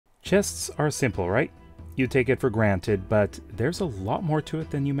Chests are simple, right? You take it for granted, but there's a lot more to it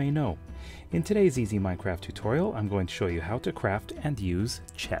than you may know. In today's Easy Minecraft tutorial, I'm going to show you how to craft and use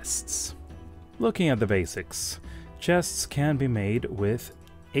chests. Looking at the basics, chests can be made with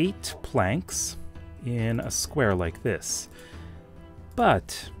 8 planks in a square like this,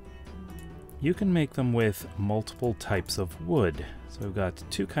 but you can make them with multiple types of wood. So we've got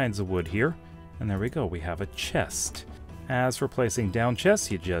 2 kinds of wood here, and there we go, we have a chest. As for placing down chests,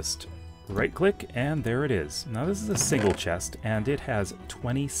 you just right-click, and there it is. Now this is a single chest, and it has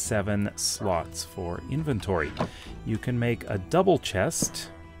 27 slots for inventory. You can make a double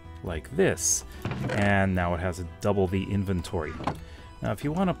chest, like this, and now it has double the inventory. Now if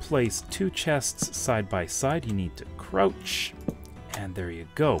you want to place 2 chests side by side, you need to crouch, and there you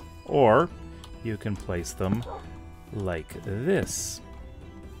go. Or you can place them like this,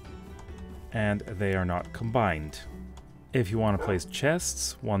 and they are not combined. If you want to place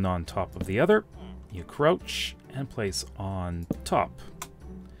chests, one on top of the other, you crouch and place on top.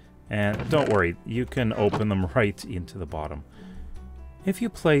 And don't worry, you can open them right into the bottom. If you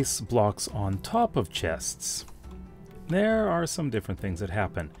place blocks on top of chests, there are some different things that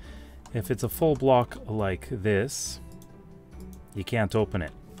happen. If it's a full block like this, you can't open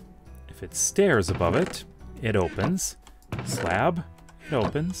it. If it's stairs above it, it opens. Slab, it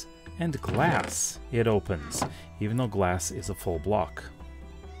opens. And glass, it opens, even though glass is a full block.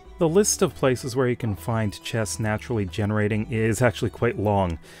 The list of places where you can find chests naturally generating is actually quite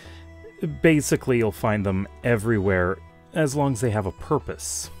long. Basically, you'll find them everywhere, as long as they have a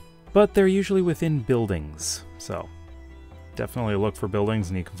purpose. But they're usually within buildings, so definitely look for buildings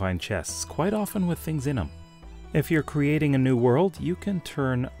and you can find chests, quite often with things in them. If you're creating a new world, you can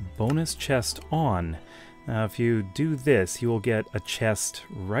turn bonus chest on. Now, if you do this, you will get a chest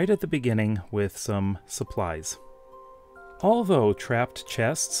right at the beginning with some supplies. Although trapped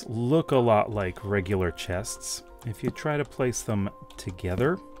chests look a lot like regular chests, if you try to place them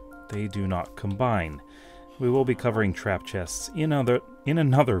together, they do not combine. We will be covering trap chests in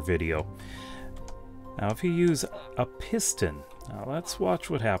another video. Now, if you use a piston, now let's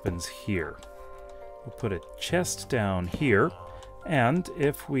watch what happens here. We'll put a chest down here, and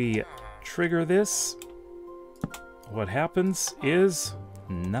if we trigger this, what happens is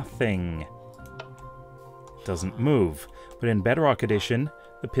nothing. It doesn't move. But in Bedrock Edition,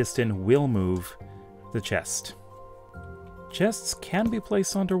 the piston will move the chest. Chests can be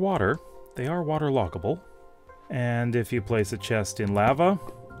placed underwater. They are waterloggable. And if you place a chest in lava,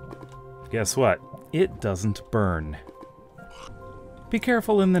 guess what? It doesn't burn. Be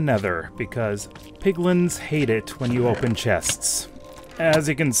careful in the Nether, because piglins hate it when you open chests. As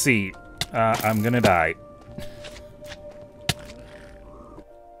you can see, I'm gonna die.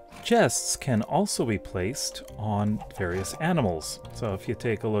 Chests can also be placed on various animals. So if you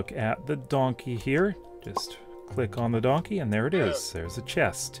take a look at the donkey here, just click on the donkey and there it is. There's a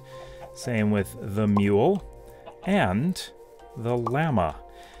chest. Same with the mule and the llama.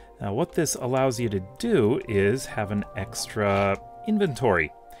 Now what this allows you to do is have an extra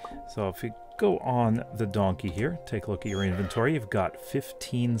inventory. So if you go on the donkey here, take a look at your inventory, you've got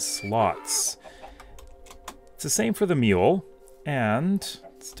 15 slots. It's the same for the mule, and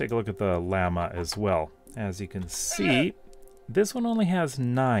let's take a look at the llama as well. As you can see, this one only has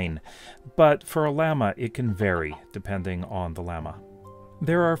 9, but for a llama it can vary depending on the llama.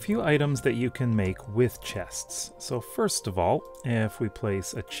 There are a few items that you can make with chests. So first of all, if we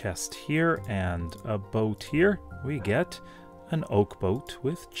place a chest here and a boat here, we get an oak boat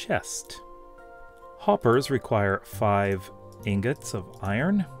with chest. Hoppers require 5 ingots of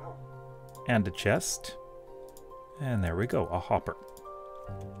iron and a chest. And there we go, a hopper.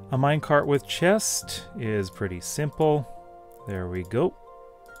 A minecart with chest is pretty simple. There we go.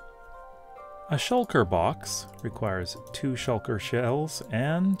 A shulker box requires 2 shulker shells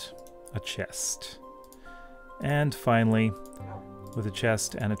and a chest. And finally, with a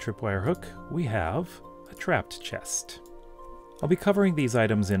chest and a tripwire hook, we have a trapped chest. I'll be covering these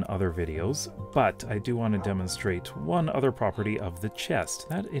items in other videos, but I do want to demonstrate one other property of the chest.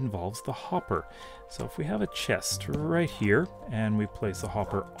 That involves the hopper. So if we have a chest right here, and we place a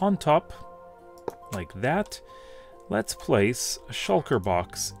hopper on top, like that, let's place a shulker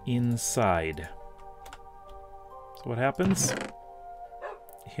box inside. So what happens?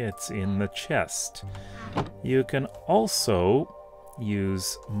 It's in the chest. You can also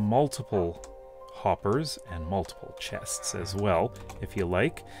use multiple hoppers and multiple chests as well, if you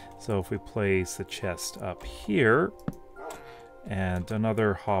like. So if we place the chest up here and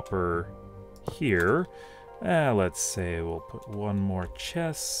another hopper here, let's say we'll put one more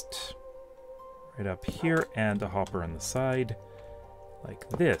chest right up here and a hopper on the side. like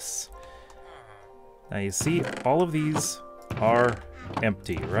this. Now you see, all of these are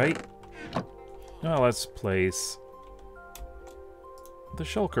empty, right? Now let's place the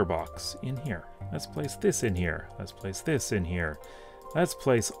shulker box in here. Let's place this in here. Let's place this in here. Let's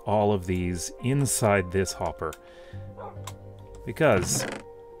place all of these inside this hopper, because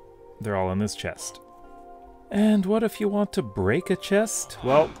they're all in this chest. And what if you want to break a chest?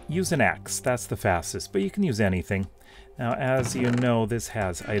 Well, use an axe. That's the fastest, but you can use anything. Now, as you know, this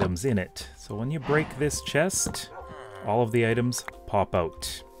has items in it. So when you break this chest, all of the items pop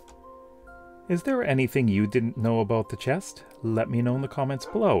out. Is there anything you didn't know about the chest? Let me know in the comments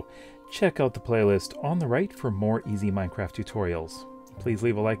below. Check out the playlist on the right for more easy Minecraft tutorials. Please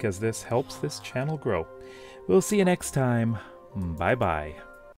leave a like as this helps this channel grow. We'll see you next time. Bye bye.